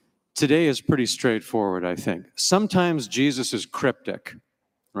today is pretty straightforward, I think. Sometimes Jesus is cryptic,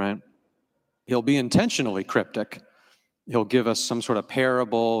 right? He'll be intentionally cryptic. He'll give us some sort of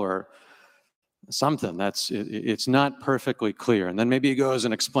parable or something it's not perfectly clear. And then maybe he goes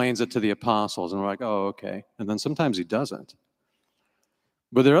and explains it to the apostles, and we're like, oh, okay. And then sometimes he doesn't.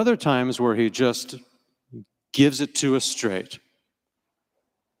 But there are other times where he just gives it to us straight.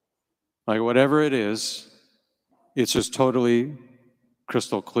 Like whatever it is, it's just totally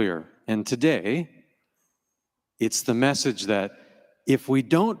crystal clear. And today, it's the message that if we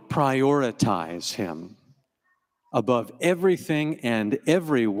don't prioritize him above everything and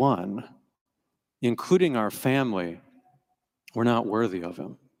everyone, including our family, we're not worthy of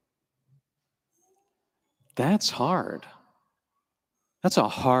him. That's hard. That's a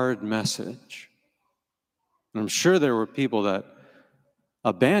hard message. And I'm sure there were people that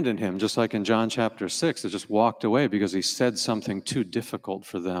abandoned him, just like in John chapter 6, that just walked away because he said something too difficult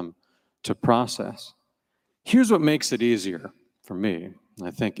for them to process. Here's what makes it easier for me, I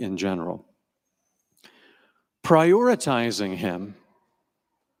think in general. Prioritizing him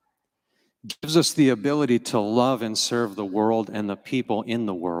gives us the ability to love and serve the world and the people in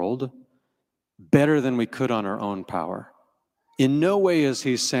the world better than we could on our own power. In no way is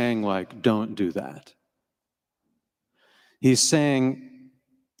he saying, like, don't do that. He's saying,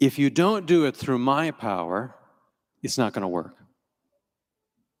 if you don't do it through my power, it's not going to work.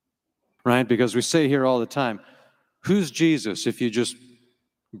 Right? Because we say here all the time, who's Jesus? If you just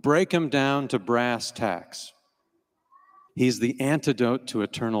break him down to brass tacks, he's the antidote to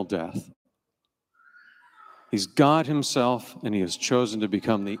eternal death. He's God himself, and he has chosen to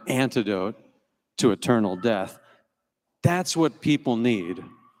become the antidote to eternal death. That's what people need.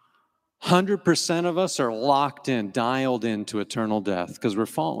 100% of us are locked in, dialed into eternal death because we're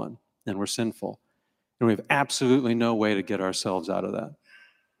fallen and we're sinful. And we have absolutely no way to get ourselves out of that.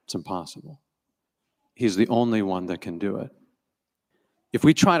 It's impossible. He's the only one that can do it. If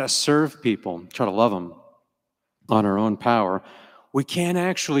we try to serve people, try to love them on our own power, we can't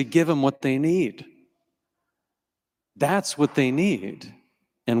actually give them what they need. That's what they need,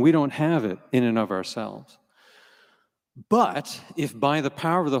 and we don't have it in and of ourselves. But if by the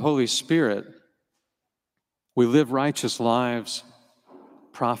power of the Holy Spirit we live righteous lives,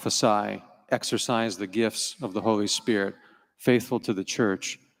 prophesy, exercise the gifts of the Holy Spirit, faithful to the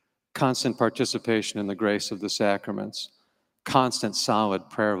church, constant participation in the grace of the sacraments, constant solid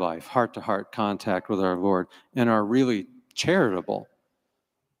prayer life, heart-to-heart contact with our Lord, and are really charitable,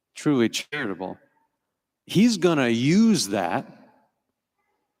 truly charitable, he's going to use that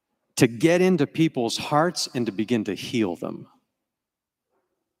to get into people's hearts and to begin to heal them.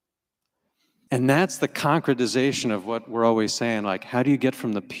 And that's the concretization of what we're always saying, like, how do you get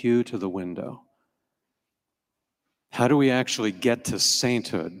from the pew to the window? How do we actually get to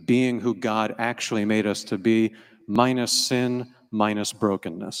sainthood, being who God actually made us to be, minus sin, minus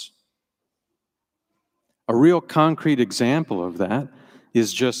brokenness? A real concrete example of that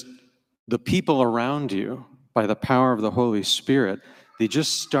is just the people around you, by the power of the Holy Spirit, they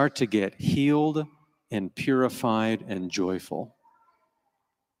just start to get healed and purified and joyful.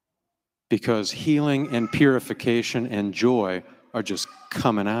 Because healing and purification and joy are just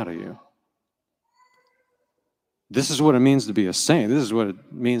coming out of you. This is what it means to be a saint. This is what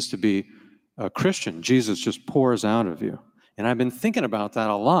it means to be a Christian. Jesus just pours out of you. And I've been thinking about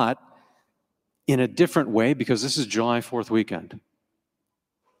that a lot in a different way because this is July 4th weekend.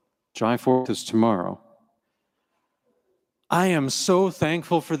 July 4th is tomorrow. I am so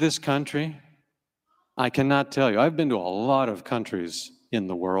thankful for this country. I cannot tell you. I've been to a lot of countries in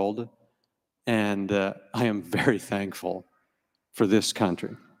the world, and I am very thankful for this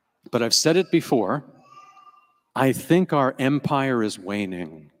country. But I've said it before, I think our empire is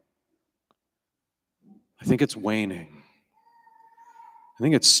waning. I think it's waning. I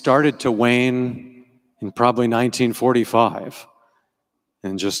think it started to wane in probably 1945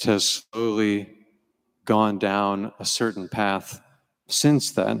 and just has slowly gone down a certain path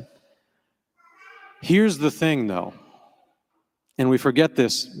since then. Here's the thing, though, and we forget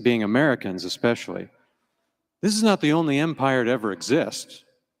this being Americans especially. This is not the only empire to ever exist.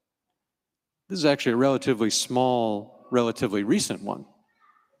 This is actually a relatively small, relatively recent one.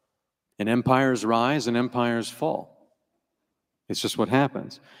 And empires rise and empires fall. It's just what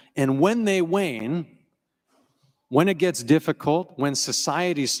happens. And when they wane, when it gets difficult, when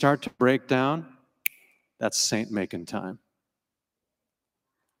societies start to break down, that's saint-making time.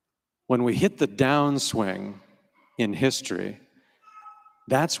 When we hit the downswing in history,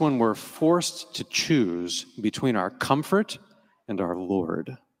 that's when we're forced to choose between our comfort and our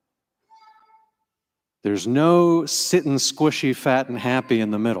Lord. There's no sitting squishy, fat, and happy in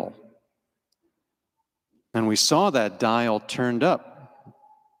the middle. And we saw that dial turned up,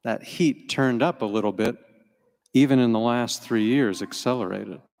 that heat turned up a little bit, even in the last 3 years,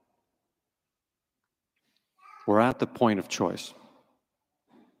 accelerated. We're at the point of choice.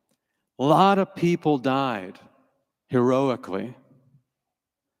 A lot of people died heroically,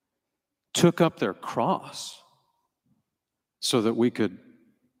 took up their cross so that we could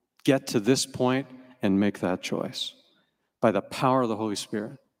get to this point and make that choice by the power of the Holy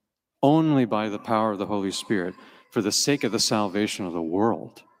Spirit, only by the power of the Holy Spirit, for the sake of the salvation of the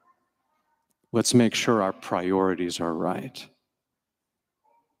world. Let's make sure our priorities are right.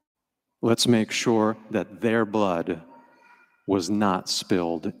 Let's make sure that their blood was not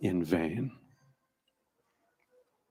spilled in vain.